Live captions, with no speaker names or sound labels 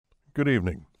Good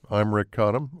evening. I'm Rick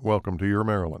Cottam. Welcome to Your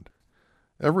Maryland.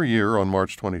 Every year on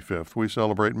March 25th, we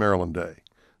celebrate Maryland Day,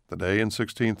 the day in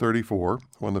 1634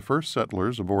 when the first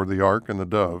settlers aboard the Ark and the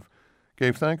Dove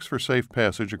gave thanks for safe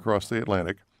passage across the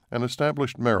Atlantic and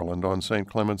established Maryland on St.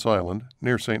 Clement's Island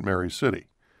near St. Mary's City.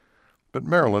 But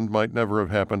Maryland might never have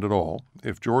happened at all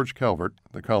if George Calvert,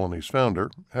 the colony's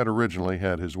founder, had originally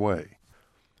had his way.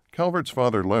 Calvert's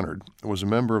father, Leonard, was a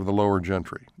member of the lower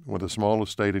gentry, with a small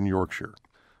estate in Yorkshire.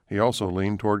 He also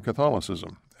leaned toward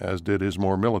Catholicism, as did his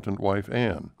more militant wife,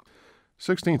 Anne.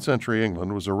 16th century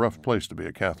England was a rough place to be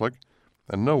a Catholic,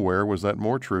 and nowhere was that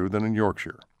more true than in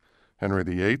Yorkshire. Henry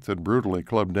VIII had brutally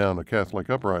clubbed down a Catholic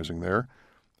uprising there,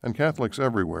 and Catholics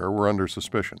everywhere were under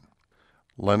suspicion.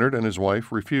 Leonard and his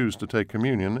wife refused to take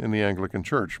communion in the Anglican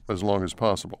Church as long as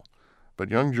possible,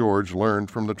 but young George learned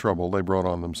from the trouble they brought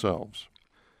on themselves.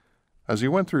 As he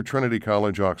went through Trinity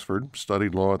College, Oxford,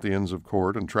 studied law at the Inns of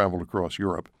Court, and traveled across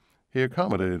Europe, he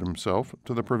accommodated himself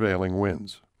to the prevailing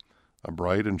winds. A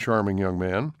bright and charming young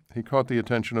man, he caught the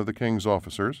attention of the king's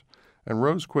officers and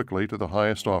rose quickly to the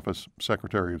highest office,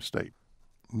 Secretary of State.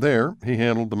 There he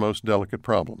handled the most delicate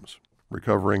problems,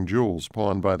 recovering jewels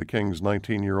pawned by the king's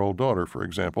 19-year-old daughter, for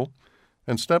example,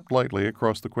 and stepped lightly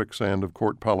across the quicksand of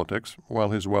court politics while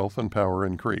his wealth and power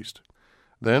increased.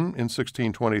 Then, in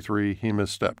 1623, he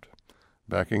misstepped,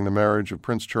 backing the marriage of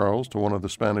Prince Charles to one of the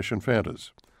Spanish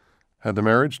infantas. Had the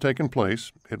marriage taken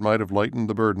place, it might have lightened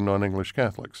the burden on English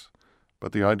Catholics,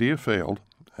 but the idea failed,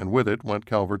 and with it went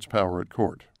Calvert's power at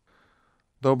court.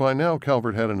 Though by now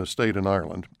Calvert had an estate in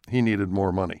Ireland, he needed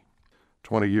more money.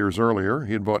 20 years earlier,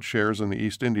 he had bought shares in the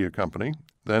East India Company,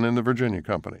 then in the Virginia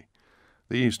Company.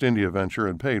 The East India venture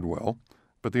had paid well,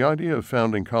 but the idea of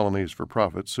founding colonies for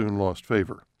profit soon lost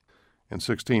favor. In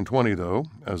 1620, though,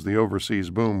 as the overseas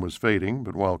boom was fading,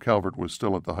 but while Calvert was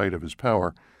still at the height of his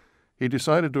power, he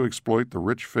decided to exploit the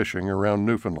rich fishing around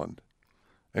Newfoundland.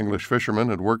 English fishermen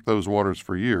had worked those waters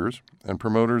for years, and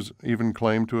promoters even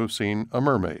claimed to have seen a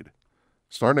mermaid.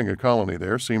 Starting a colony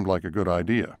there seemed like a good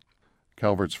idea.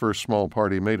 Calvert's first small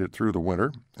party made it through the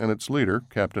winter, and its leader,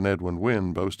 Captain Edwin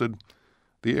Wynne, boasted,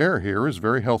 "The air here is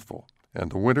very healthful,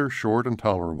 and the winter short and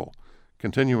tolerable,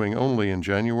 continuing only in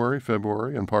January,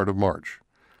 February, and part of March.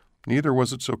 Neither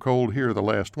was it so cold here the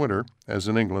last winter as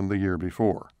in England the year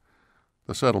before."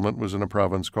 The settlement was in a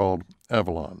province called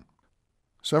Avalon.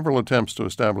 Several attempts to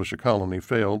establish a colony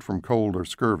failed from cold or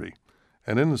scurvy,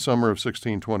 and in the summer of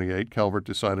 1628 Calvert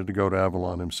decided to go to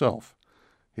Avalon himself.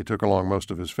 He took along most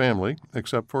of his family,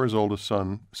 except for his oldest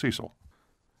son, Cecil.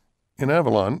 In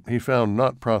Avalon, he found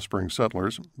not prospering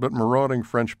settlers, but marauding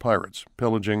French pirates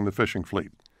pillaging the fishing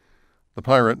fleet. The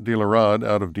pirate de la Rade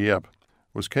out of Dieppe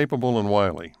was capable and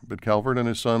wily, but Calvert and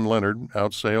his son Leonard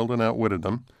outsailed and outwitted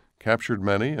them, captured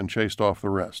many, and chased off the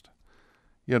rest.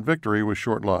 Yet victory was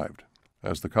short-lived.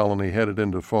 As the colony headed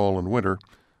into fall and winter,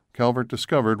 Calvert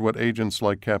discovered what agents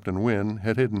like Captain Wynne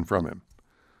had hidden from him.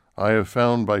 "I have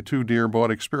found by too dear-bought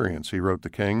experience," he wrote the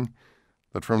king,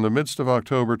 "that from the midst of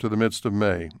October to the midst of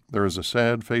May there is a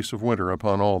sad face of winter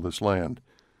upon all this land,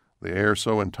 the air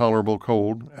so intolerable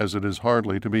cold as it is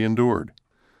hardly to be endured."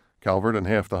 Calvert and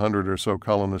half the 100 or so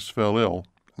colonists fell ill,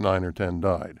 9 or 10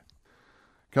 died.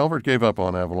 Calvert gave up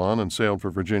on Avalon and sailed for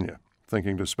Virginia,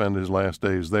 thinking to spend his last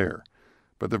days there.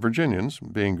 But the Virginians,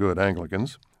 being good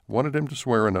Anglicans, wanted him to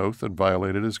swear an oath that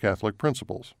violated his Catholic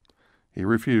principles. He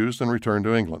refused and returned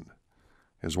to England.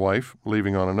 His wife,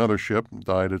 leaving on another ship,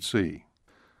 died at sea.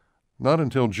 Not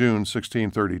until June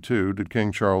 1632 did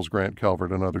King Charles grant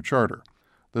Calvert another charter,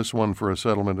 this one for a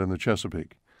settlement in the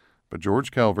Chesapeake. But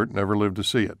George Calvert never lived to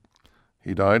see it.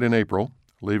 He died in April,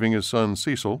 leaving his son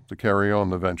Cecil to carry on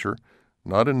the venture,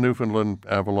 not in Newfoundland,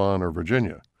 Avalon, or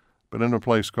Virginia, but in a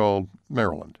place called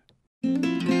Maryland.